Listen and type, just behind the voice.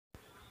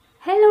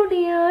Hello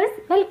dears,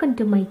 welcome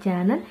to my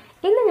channel.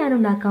 ഇന്ന് ഞാൻ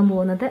ഉണ്ടാക്കാൻ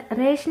പോകുന്നത്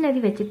റേഷൻ അരി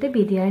വെച്ചിട്ട്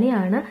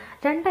ബിരിയാണിയാണ്.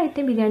 രണ്ട്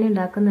ഐറ്റം ബിരിയാണി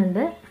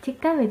ഉണ്ടാക്കുന്നുണ്ട്.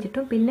 ചിക്കൻ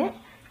വെച്ചിട്ടും പിന്നെ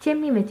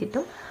ചെമ്മീൻ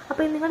വെച്ചിട്ടും.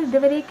 അപ്പോൾ നിങ്ങൾ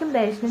ഇതുവരേക്കും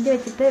റേഷൻ അരി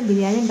വെച്ചിട്ട്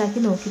ബിരിയാണി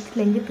ഉണ്ടാക്കി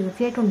നോക്കിയിട്ടില്ലെങ്കിൽ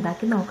തീർച്ചയായിട്ടും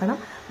ഉണ്ടാക്കി നോക്കണം.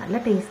 നല്ല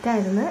ടേസ്റ്റ്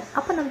ആയിരുന്നു.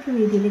 അപ്പോൾ നമുക്ക്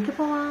വീഡിയോയിലേക്ക്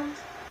പോവാം.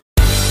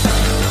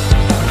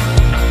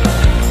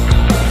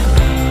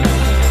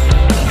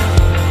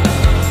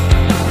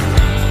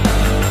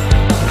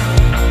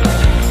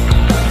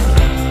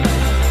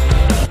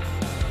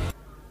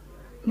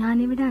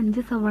 ഞാനിവിടെ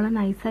 5 സവാള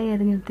നൈസായി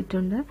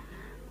അരിഞ്ഞെടുത്തിട്ടുണ്ട്.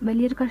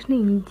 വലിയൊരു കഷ്ണം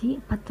ഇഞ്ചി,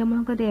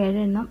 പച്ചമുളക് ഒരു 7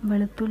 എണ്ണം,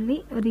 വെളുത്തുള്ളി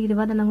ഒരു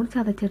 20 എണ്ണം കൂടി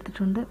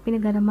ചതച്ചെടുത്തിട്ടുണ്ട്. പിന്നെ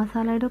ഗരം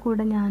മസാലയുടെ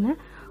കൂടെ ഞാൻ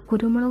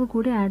കുരുമുളക്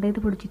കൂടി ആഡ് ചെയ്ത്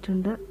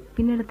പൊടിച്ചിട്ടുണ്ട്.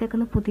 പിന്നെ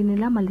എടുത്തേക്കുന്ന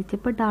പുതിനില,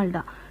 മല്ലിച്ചപ്പ്,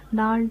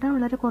 ഡാൽഡ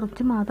വളരെ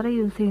കുറച്ച് മാത്രമേ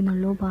യൂസ്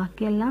ചെയ്യുന്നുള്ളൂ.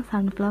 ബാക്കിയെല്ലാം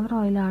സൺഫ്ലവർ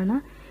ഓയിലാണ്.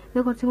 ഇത്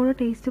കുറച്ചും കൂടി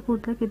ടേസ്റ്റ്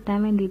കൂടുതൽ കിട്ടാൻ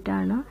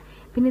വേണ്ടിയിട്ടാണ്.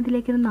 പിന്നെ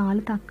ഇതിലേക്ക്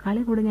 4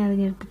 തക്കാളി കൂടി ഞാൻ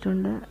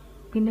അരിഞ്ഞെടുത്തിട്ടുണ്ട്.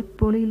 പിന്നെ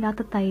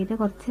പുളിയില്ലാത്ത തൈര്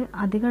കുറച്ച്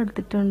അധികം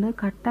എടുത്തിട്ടുണ്ട്.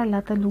 കട്ട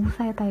അല്ലാത്ത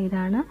ലൂസായ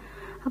തൈരാണ്,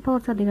 അപ്പോൾ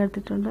കുറച്ച് അധികം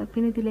എടുത്തിട്ടുണ്ട്.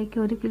 പിന്നെ ഇതിലേക്ക്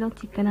 1 കിലോ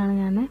ചിക്കനാണ്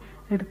ഞാൻ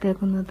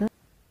എടുത്തേക്കുന്നത്.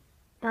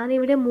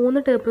 ഞാനിവിടെ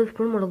 3 ടേബിൾ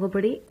സ്പൂൺ മുളക്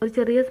പൊടി, ഒരു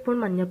ചെറിയ സ്പൂൺ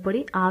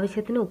മഞ്ഞൾപ്പൊടി,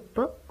 ആവശ്യത്തിന്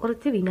ഉപ്പ്,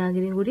 കുറച്ച്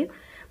വിനാഗിരിയും കൂടി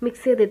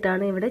മിക്സ്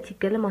ചെയ്തിട്ടാണ് ഇവിടെ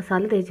ചിക്കനിൽ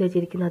മസാല തേച്ച്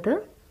വെച്ചിരിക്കുന്നത്.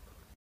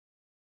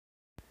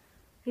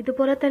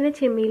 ഇതുപോലെ തന്നെ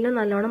ചെമ്മീനിൽ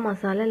നല്ലോണം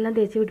മസാല എല്ലാം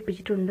തേച്ച്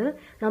പിടിപ്പിച്ചിട്ടുണ്ട്.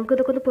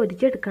 നമുക്കിതൊക്കെ ഒന്ന്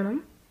പൊരിച്ചെടുക്കണം.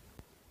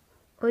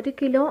 1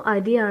 കിലോ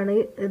അരിയാണ്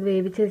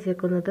വേവിച്ച്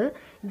വെച്ചേക്കുന്നത്.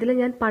 ഇതിൽ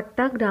ഞാൻ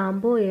പട്ട,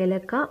 ഗ്രാമ്പു,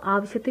 ഏലക്ക,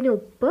 ആവശ്യത്തിന്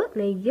ഉപ്പ്,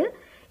 നെയ്യ്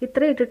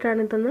ഇത്ര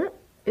ഇട്ടിട്ടാണ് ഇതൊന്ന്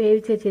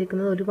വേവിച്ച്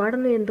വെച്ചിരിക്കുന്നത്.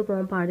 ഒരുപാടൊന്നും വെന്ത്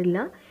പോകാൻ പാടില്ല.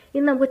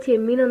 ഇനി നമുക്ക്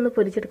ചെമ്മീനൊന്ന്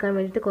പൊരിച്ചെടുക്കാൻ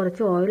വേണ്ടിയിട്ട്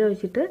കുറച്ച് ഓയിൽ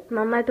ഒഴിച്ചിട്ട്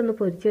നന്നായിട്ടൊന്ന്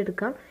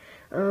പൊരിച്ചെടുക്കാം.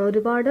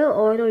 ഒരുപാട്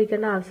ഓയിൽ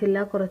ഒഴിക്കേണ്ട ആവശ്യമില്ല,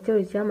 കുറച്ച്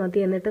ഒഴിച്ചാൽ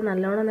മതി. എന്നിട്ട്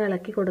നല്ലോണം ഒന്ന്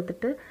ഇളക്കി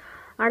കൊടുത്തിട്ട്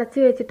അടച്ച്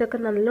വെച്ചിട്ടൊക്കെ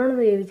നല്ലോണം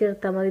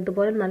വേവിച്ചെടുത്താൽ മതി.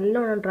 ഇതുപോലെ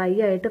നല്ലോണം ഫ്രൈ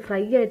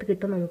ആയിട്ട്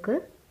കിട്ടും നമുക്ക്.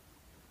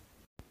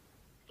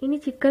 ഇനി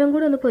ചിക്കനും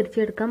കൂടി ഒന്ന്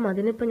പൊരിച്ചെടുക്കാം.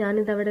 അതിനിപ്പോൾ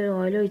ഞാനിതവിടെ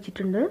ഓയിൽ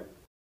ഒഴിച്ചിട്ടുണ്ട്.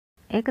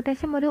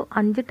 ഏകദേശം ഒരു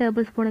 5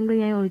 ടേബിൾ സ്പൂണെങ്കിലും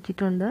ഞാൻ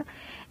ഒഴിച്ചിട്ടുണ്ട്.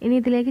 ഇനി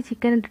ഇതിലേക്ക്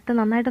ചിക്കൻ ഇട്ടിട്ട്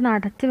നന്നായിട്ടൊന്ന്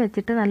അടച്ച്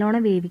വെച്ചിട്ട്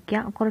നല്ലോണം വേവിക്കുക.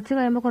 കുറച്ച്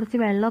കഴിയുമ്പോൾ കുറച്ച്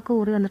വെള്ളമൊക്കെ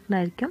ഊറി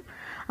വന്നിട്ടുണ്ടായിരിക്കും.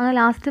 അങ്ങനെ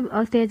ലാസ്റ്റ്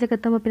സ്റ്റേജൊക്കെ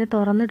എത്തുമ്പോൾ പിന്നെ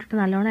തുറന്നിട്ടിട്ട്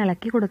നല്ലോണം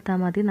ഇളക്കി കൊടുത്താൽ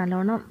മതി.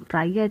 നല്ലോണം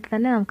ഫ്രൈ ആയിട്ട്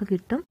തന്നെ നമുക്ക്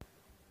കിട്ടും.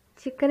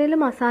 ചിക്കനിൽ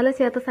മസാല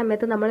ചേർത്ത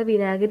സമയത്ത് നമ്മൾ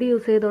വിനാഗിരി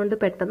യൂസ് ചെയ്തുകൊണ്ട്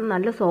പെട്ടെന്ന്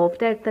നല്ല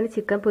സോഫ്റ്റ് ആയിട്ട് തന്നെ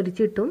ചിക്കൻ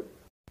പൊരിച്ച് കിട്ടും.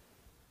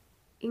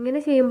 ഇങ്ങനെ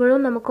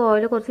ചെയ്യുമ്പോഴും നമുക്ക്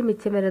ഓയിൽ കുറച്ച്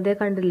മിച്ചം വരുന്നതേ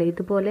കണ്ടില്ലേ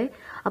ഇതുപോലെ.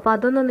 അപ്പോൾ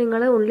അതൊന്ന്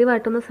നിങ്ങൾ ഉള്ളി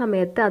വാട്ടുന്ന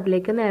സമയത്ത്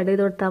അതിലേക്കൊന്ന് ആഡ്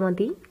ചെയ്ത് കൊടുത്താൽ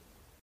മതി.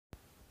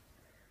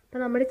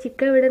 അപ്പോൾ നമ്മുടെ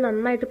ചിക്കൻ ഇവിടെ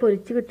നന്നായിട്ട്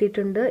പൊരിച്ച്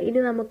കിട്ടിയിട്ടുണ്ട്. ഇനി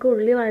നമുക്ക്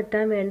ഉള്ളി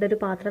വഴറ്റാൻ വേണ്ട ഒരു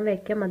പാത്രം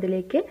വയ്ക്കാം.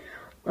 അതിലേക്ക്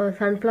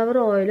സൺഫ്ലവർ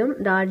ഓയിലും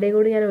ഡാൽഡയും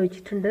കൂടി ഞാൻ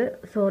ഒഴിച്ചിട്ടുണ്ട്.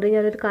 സോറി,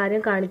 ഞാനൊരു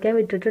കാര്യം കാണിക്കാൻ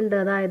വിട്ടിട്ടുണ്ട്.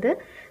 അതായത്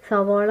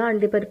സവാള,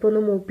 അണ്ടിപ്പരിപ്പ്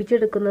ഒന്ന്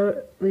മൂപ്പിച്ചെടുക്കുന്ന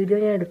വീഡിയോ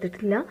ഞാൻ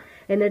എടുത്തിട്ടില്ല.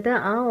 എന്നിട്ട്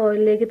ആ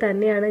ഓയിലിലേക്ക്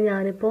തന്നെയാണ്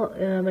ഞാനിപ്പോൾ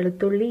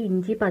വെളുത്തുള്ളി,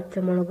 ഇഞ്ചി,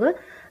 പച്ചമുളക്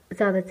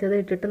ചതച്ചത്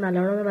ഇട്ടിട്ട്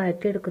നല്ലോണം ഒന്ന്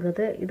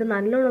വഴറ്റിയെടുക്കുന്നത്. ഇത്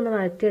നല്ലോണം ഒന്ന്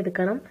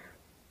വഴറ്റിയെടുക്കണം.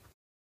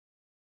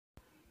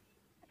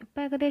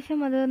 ഇപ്പം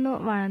ഏകദേശം അതൊന്ന്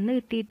വഴന്ന്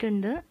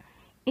കിട്ടിയിട്ടുണ്ട്.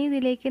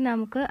 ഇതിലേക്ക്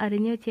നമുക്ക്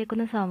അരിഞ്ഞു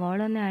വെച്ചേക്കുന്ന സവാള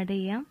ഒന്ന് ആഡ്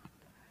ചെയ്യാം.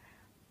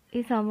 ഈ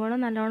സവാള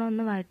നല്ലോണം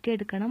ഒന്ന്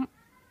വഴറ്റിയെടുക്കണം.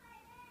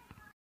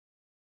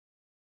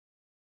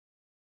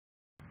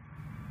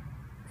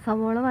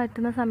 സവാള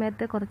വഴറ്റുന്ന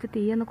സമയത്ത് കുറച്ച്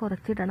തീയൊന്ന്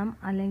കുറച്ചിടണം,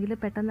 അല്ലെങ്കിൽ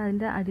പെട്ടെന്ന്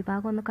അതിൻ്റെ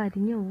അടിഭാഗം ഒന്ന്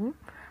കരിഞ്ഞു പോകും.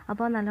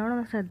 അപ്പോൾ നല്ലോണം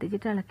ഒന്ന്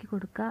ശ്രദ്ധിച്ചിട്ട് ഇളക്കി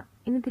കൊടുക്കുക.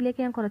 ഇനി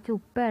ഇതിലേക്ക് ഞാൻ കുറച്ച്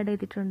ഉപ്പ് ആഡ്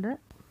ചെയ്തിട്ടുണ്ട്.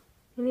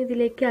 ഇനി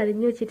ഇതിലേക്ക്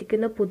അരിഞ്ഞു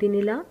വെച്ചിരിക്കുന്ന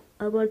പുതിനില,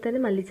 അതുപോലെ തന്നെ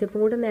മല്ലിച്ചപ്പും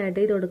കൂടി ഒന്ന് ആഡ്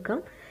ചെയ്ത് കൊടുക്കാം.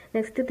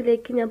 നെക്സ്റ്റ്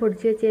ഇതിലേക്ക് ഞാൻ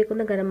പൊടിച്ച്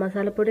വെച്ചേക്കുന്ന ഗരം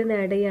മസാലപ്പൊടി ഒന്ന്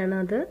ആഡ് ചെയ്യാണ്.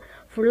 അത്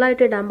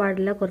ഫുള്ളായിട്ട് ഇടാൻ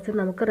പാടില്ല, കുറച്ച്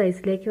നമുക്ക്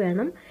റൈസിലേക്ക്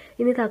വേണം.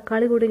 ഇനി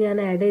തക്കാളി കൂടി ഞാൻ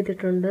ആഡ്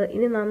ചെയ്തിട്ടുണ്ട്.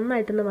 ഇനി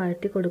നന്നായിട്ടൊന്ന്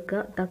വഴറ്റി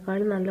കൊടുക്കുക.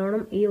 തക്കാളി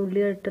നല്ലോണം ഈ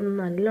ഉള്ളി ഇട്ട്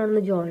നല്ലോണം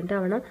ഒന്ന് ജോയിൻ്റ്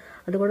ആവണം.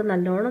 അതുകൊണ്ട്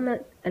നല്ലോണം ഒന്ന്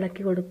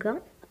ഇളക്കി കൊടുക്കുക.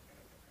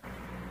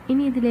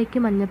 ഇനി ഇതിലേക്ക്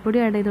മഞ്ഞൾപ്പൊടി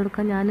ആഡ് ചെയ്ത്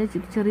കൊടുക്കാം. ഞാൻ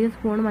ചെറിയ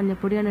സ്പൂൺ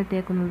മഞ്ഞൾപ്പൊടിയാണ്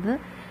ഇട്ടേക്കുന്നത്.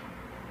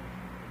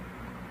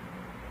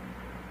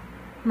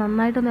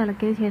 നന്നായിട്ടൊന്ന്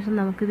ഇളക്കിയതിന് ശേഷം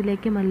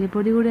നമുക്കിതിലേക്ക്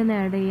മല്ലിപ്പൊടി കൂടി ഒന്ന്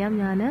ആഡ് ചെയ്യാം.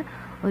 ഞാൻ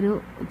ഒരു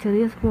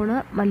ചെറിയ സ്പൂണ്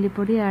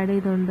മല്ലിപ്പൊടി ആഡ്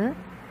ചെയ്തുകൊണ്ട്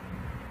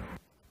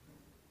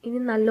ഇനി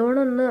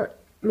നല്ലോണം ഒന്ന്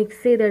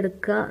മിക്സ്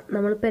ചെയ്തെടുക്കുക.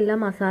 നമ്മളിപ്പോൾ എല്ലാം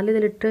മസാല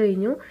ഇതിലിട്ട്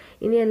കഴിഞ്ഞു.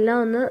 ഇനി എല്ലാം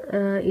ഒന്ന്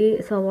ഈ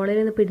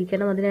സവാളയിൽ ഒന്ന്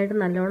പിടിക്കണം. അതിനായിട്ട്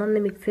നല്ലോണം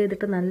ഒന്ന് മിക്സ്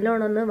ചെയ്തിട്ട്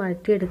നല്ലോണം ഒന്ന്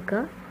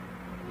വഴറ്റിയെടുക്കുക.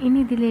 ഇനി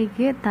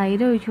ഇതിലേക്ക്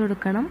തൈര് ഒഴിച്ചു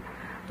കൊടുക്കണം.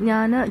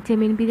 ഞാൻ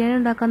ചെമ്മീൻ ബിരിയാണി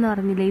ഉണ്ടാക്കാമെന്ന്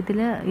പറഞ്ഞില്ലേ,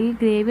 ഇതിൽ ഈ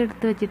ഗ്രേവി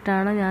എടുത്ത്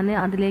വെച്ചിട്ടാണ് ഞാൻ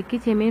അതിലേക്ക്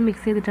ചെമ്മീൻ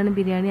മിക്സ് ചെയ്തിട്ടാണ്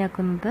ബിരിയാണി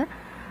ആക്കുന്നത്.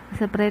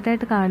 സെപ്പറേറ്റ്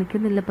ആയിട്ട്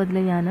കാണിക്കുന്നില്ല ഇപ്പോൾ ഇതിൽ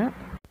ഞാൻ.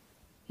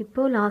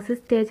 ഇപ്പോൾ ലാസ്റ്റ്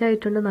സ്റ്റേജ്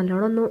ആയിട്ടുണ്ട്.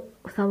 നല്ലോണം ഒന്ന്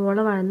സവോള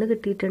വഴന്ന്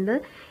കിട്ടിയിട്ടുണ്ട്.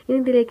 ഇനി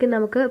ഇതിലേക്ക്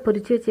നമുക്ക്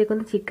പൊരിച്ച്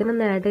വെച്ചേക്കുന്ന ചിക്കൻ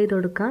ഒന്ന് ആഡ് ചെയ്ത്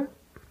കൊടുക്കാം.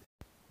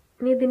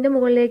 ഇനി ഇതിൻ്റെ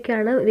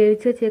മുകളിലേക്കാണ്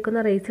വേവിച്ച്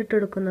വെച്ചേക്കുന്ന റൈസ് ഇട്ട്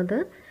കൊടുക്കുന്നത്.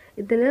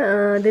 ഇതിന്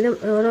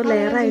ഓരോ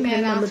ലെയറായിട്ട്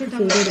നമുക്ക്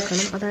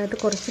ചെയ്തെടുക്കണം. അതായത്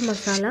കുറച്ച്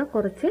മസാല,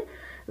 കുറച്ച്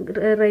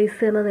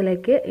റൈസ് എന്ന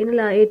നിലയ്ക്ക്.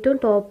 ഇനി ഏറ്റവും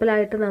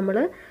ടോപ്പിലായിട്ട് നമ്മൾ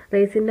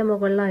റൈസിൻ്റെ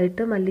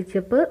മുകളിലായിട്ട്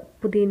മല്ലിച്ചപ്പ്,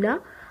 പുതിന,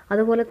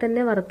 അതുപോലെ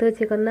തന്നെ വറുത്ത്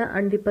വെച്ചേക്കുന്ന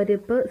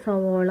അണ്ടിപ്പരിപ്പ്,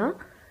 സവോള,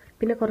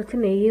 പിന്നെ കുറച്ച്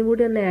നെയ്യും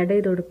കൂടി ഒന്ന് ആഡ്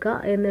ചെയ്ത് കൊടുക്കുക.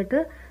 എന്നിട്ട്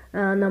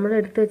നമ്മൾ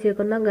എടുത്ത്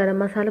വെച്ചേക്കുന്ന ഗരം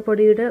മസാല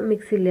പൊടിയുടെ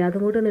മിക്സ് ഇല്ലേ,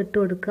 അതും കൂടി ഒന്ന് ഇട്ട്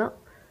കൊടുക്കുക.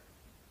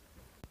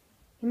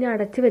 ഇനി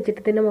അടച്ച്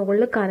വെച്ചിട്ട് ഇതിൻ്റെ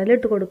മുകളിൽ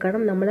കനലിട്ട്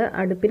കൊടുക്കണം. നമ്മൾ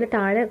അടുപ്പിന്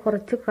താഴെ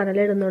കുറച്ച്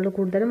കനലിടുന്നുള്ളൂ,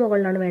 കൂടുതലും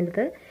മുകളിലാണ്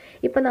വേണ്ടത്.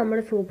 ഇപ്പം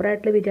നമ്മുടെ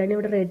സൂപ്പറായിട്ടുള്ള ബിരിയാണി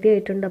ഇവിടെ റെഡി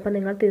ആയിട്ടുണ്ട്. അപ്പോൾ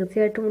നിങ്ങൾ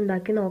തീർച്ചയായിട്ടും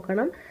ഉണ്ടാക്കി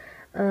നോക്കണം.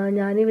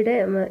 ഞാനിവിടെ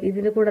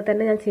ഇതിൻ്റെ കൂടെ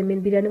തന്നെ ഞാൻ ചെമ്മീൻ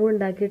ബിരിയാണി കൂടെ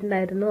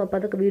ഉണ്ടാക്കിയിട്ടുണ്ടായിരുന്നു. അപ്പോൾ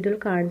അതൊക്കെ വീഡിയോയിൽ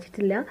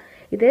കാണിച്ചിട്ടില്ല.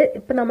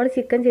 ഇപ്പം നമ്മൾ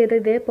ചിക്കൻ ചെയ്ത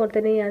ഇതേപോലെ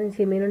തന്നെ ഞാൻ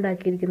ചെമ്മീൻ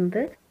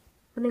ഉണ്ടാക്കിയിരിക്കുന്നത്.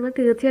 അപ്പോൾ നിങ്ങൾ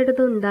തീർച്ചയായിട്ടും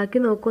ഇത് ഉണ്ടാക്കി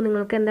നോക്കൂ.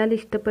 നിങ്ങൾക്ക് എന്തായാലും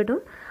ഇഷ്ടപ്പെടും.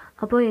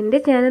 അപ്പോൾ എൻ്റെ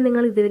ചാനൽ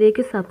നിങ്ങൾ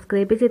ഇതുവരേക്ക്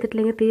സബ്സ്ക്രൈബ്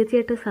ചെയ്തിട്ടില്ലെങ്കിൽ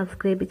തീർച്ചയായിട്ടും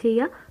സബ്സ്ക്രൈബ്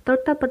ചെയ്യുക.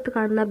 തൊട്ടപ്പുറത്ത്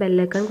കാണുന്ന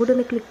ബെല്ലൈക്കൺ കൂടി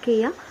ഒന്ന് ക്ലിക്ക്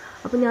ചെയ്യുക.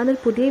 അപ്പോൾ ഞാനൊരു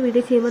പുതിയ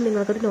വീഡിയോ ചെയ്യുമ്പോൾ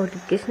നിങ്ങൾക്കൊരു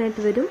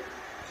നോട്ടിഫിക്കേഷനായിട്ട് വരും.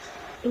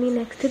 ഇനി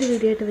നെക്സ്റ്റ് ഒരു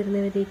വീഡിയോ ആയിട്ട്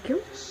വരുന്നവരേക്കും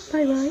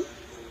ബൈ ബൈ.